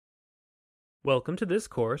Welcome to this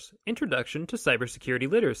course, Introduction to Cybersecurity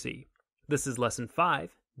Literacy. This is Lesson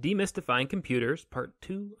 5, Demystifying Computers, Part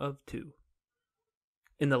 2 of 2.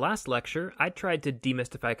 In the last lecture, I tried to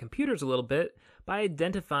demystify computers a little bit by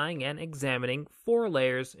identifying and examining 4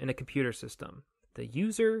 layers in a computer system: the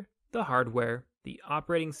user, the hardware, the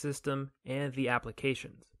operating system, and the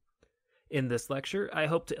applications. In this lecture, I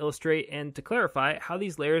hope to illustrate and to clarify how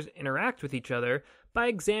these layers interact with each other by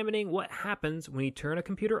examining what happens when you turn a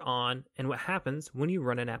computer on and what happens when you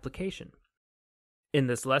run an application. In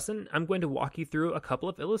this lesson, I'm going to walk you through a couple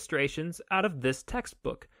of illustrations out of this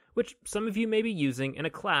textbook, which some of you may be using in a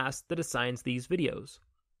class that assigns these videos.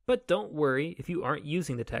 But don't worry if you aren't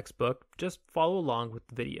using the textbook, just follow along with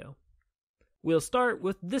the video. We'll start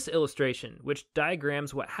with this illustration, which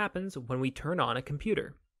diagrams what happens when we turn on a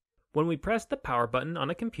computer. When we press the power button on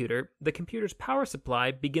a computer, the computer's power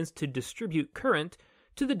supply begins to distribute current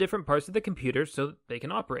to the different parts of the computer so that they can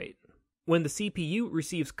operate. When the CPU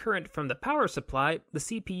receives current from the power supply, the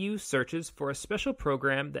CPU searches for a special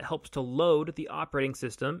program that helps to load the operating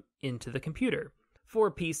system into the computer. For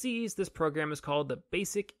PCs, this program is called the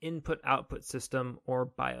Basic Input-Output System, or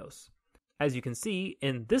BIOS. As you can see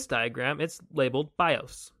in this diagram, it's labeled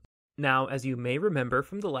BIOS. Now, as you may remember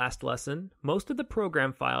from the last lesson, most of the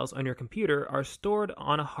program files on your computer are stored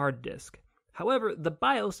on a hard disk. However, the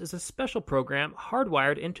BIOS is a special program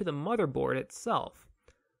hardwired into the motherboard itself.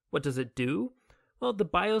 What does it do? Well, the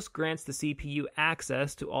BIOS grants the CPU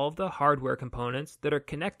access to all of the hardware components that are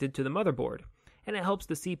connected to the motherboard, and it helps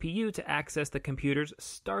the CPU to access the computer's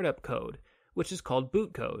startup code, which is called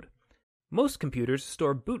boot code. Most computers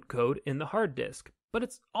store boot code in the hard disk, but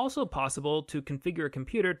it's also possible to configure a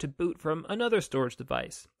computer to boot from another storage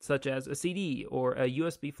device, such as a CD or a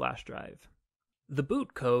USB flash drive. The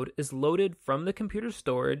boot code is loaded from the computer's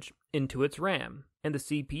storage into its RAM, and the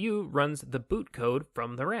CPU runs the boot code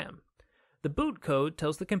from the RAM. The boot code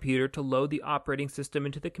tells the computer to load the operating system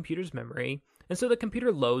into the computer's memory, and so the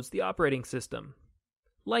computer loads the operating system.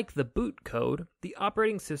 Like the boot code, the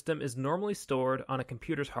operating system is normally stored on a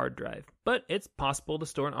computer's hard drive, but it's possible to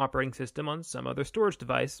store an operating system on some other storage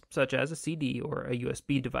device, such as a CD or a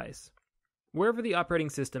USB device. Wherever the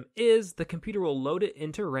operating system is, the computer will load it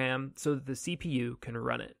into RAM so that the CPU can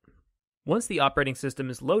run it. Once the operating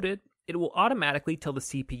system is loaded, it will automatically tell the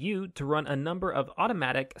CPU to run a number of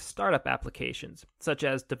automatic startup applications, such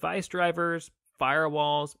as device drivers,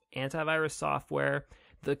 firewalls, antivirus software,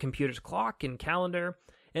 the computer's clock and calendar,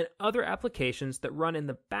 and other applications that run in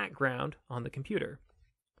the background on the computer.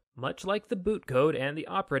 Much like the boot code and the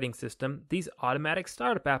operating system, these automatic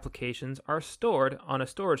startup applications are stored on a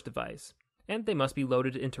storage device, and they must be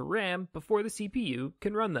loaded into RAM before the CPU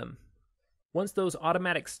can run them. Once those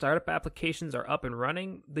automatic startup applications are up and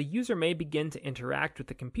running, the user may begin to interact with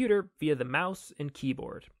the computer via the mouse and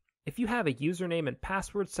keyboard. If you have a username and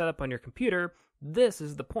password set up on your computer, this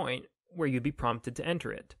is the point where you'd be prompted to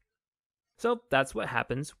enter it. So that's what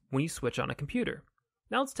happens when you switch on a computer.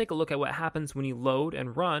 Now let's take a look at what happens when you load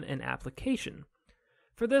and run an application.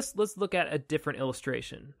 For this, let's look at a different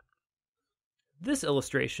illustration. This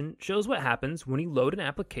illustration shows what happens when you load an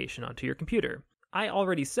application onto your computer. I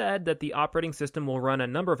already said that the operating system will run a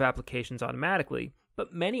number of applications automatically,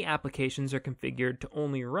 but many applications are configured to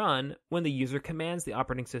only run when the user commands the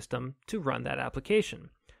operating system to run that application.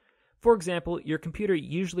 For example, your computer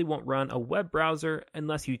usually won't run a web browser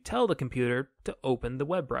unless you tell the computer to open the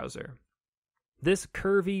web browser. This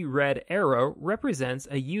curvy red arrow represents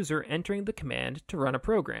a user entering the command to run a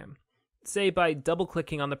program, say by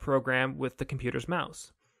double-clicking on the program with the computer's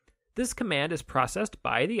mouse. This command is processed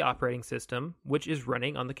by the operating system, which is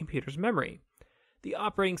running on the computer's memory. The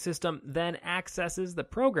operating system then accesses the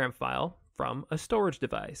program file from a storage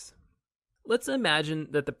device. Let's imagine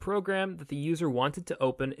that the program that the user wanted to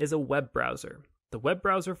open is a web browser. The web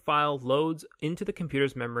browser file loads into the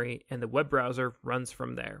computer's memory, and the web browser runs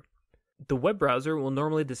from there. The web browser will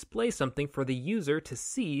normally display something for the user to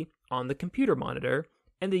see on the computer monitor,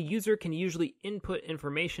 and the user can usually input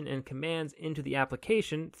information and commands into the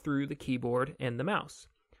application through the keyboard and the mouse.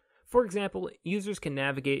 For example, users can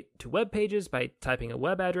navigate to web pages by typing a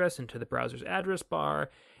web address into the browser's address bar,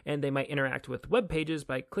 and they might interact with web pages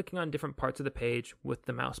by clicking on different parts of the page with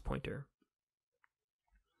the mouse pointer.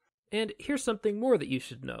 And here's something more that you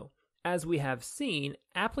should know. As we have seen,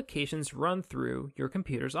 applications run through your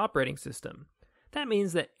computer's operating system. That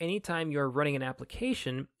means that anytime you're running an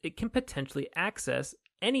application, it can potentially access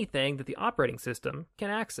anything that the operating system can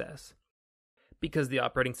access. Because the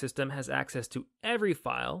operating system has access to every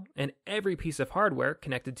file and every piece of hardware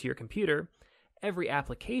connected to your computer, every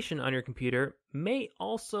application on your computer may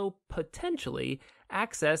also potentially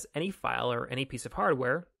access any file or any piece of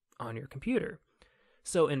hardware on your computer.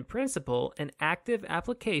 So in principle, an active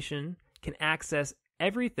application can access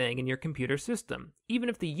everything in your computer system, even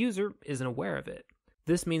if the user isn't aware of it.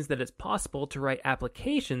 This means that it's possible to write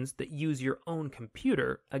applications that use your own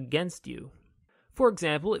computer against you. For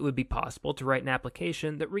example, it would be possible to write an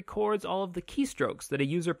application that records all of the keystrokes that a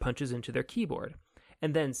user punches into their keyboard,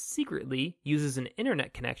 and then secretly uses an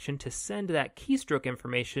internet connection to send that keystroke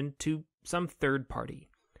information to some third party.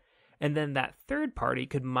 And then that third party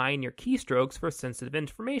could mine your keystrokes for sensitive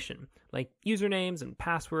information, like usernames and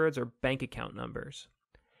passwords or bank account numbers.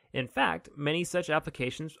 In fact, many such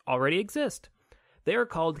applications already exist. They are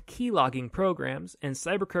called keylogging programs, and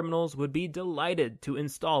cybercriminals would be delighted to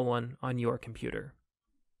install one on your computer.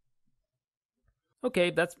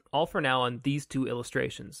 Okay, that's all for now on these two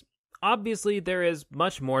illustrations. Obviously, there is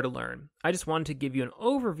much more to learn. I just wanted to give you an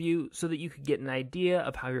overview so that you could get an idea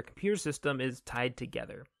of how your computer system is tied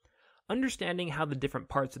together. Understanding how the different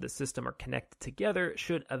parts of the system are connected together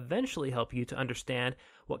should eventually help you to understand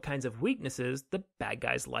what kinds of weaknesses the bad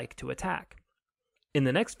guys like to attack. In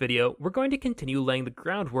the next video, we're going to continue laying the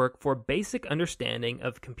groundwork for basic understanding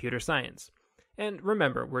of computer science. And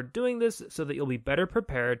remember, we're doing this so that you'll be better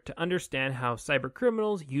prepared to understand how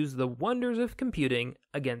cybercriminals use the wonders of computing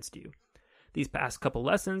against you. These past couple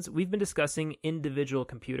lessons, we've been discussing individual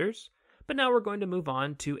computers, but now we're going to move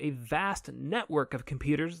on to a vast network of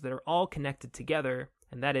computers that are all connected together,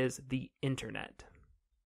 and that is the internet.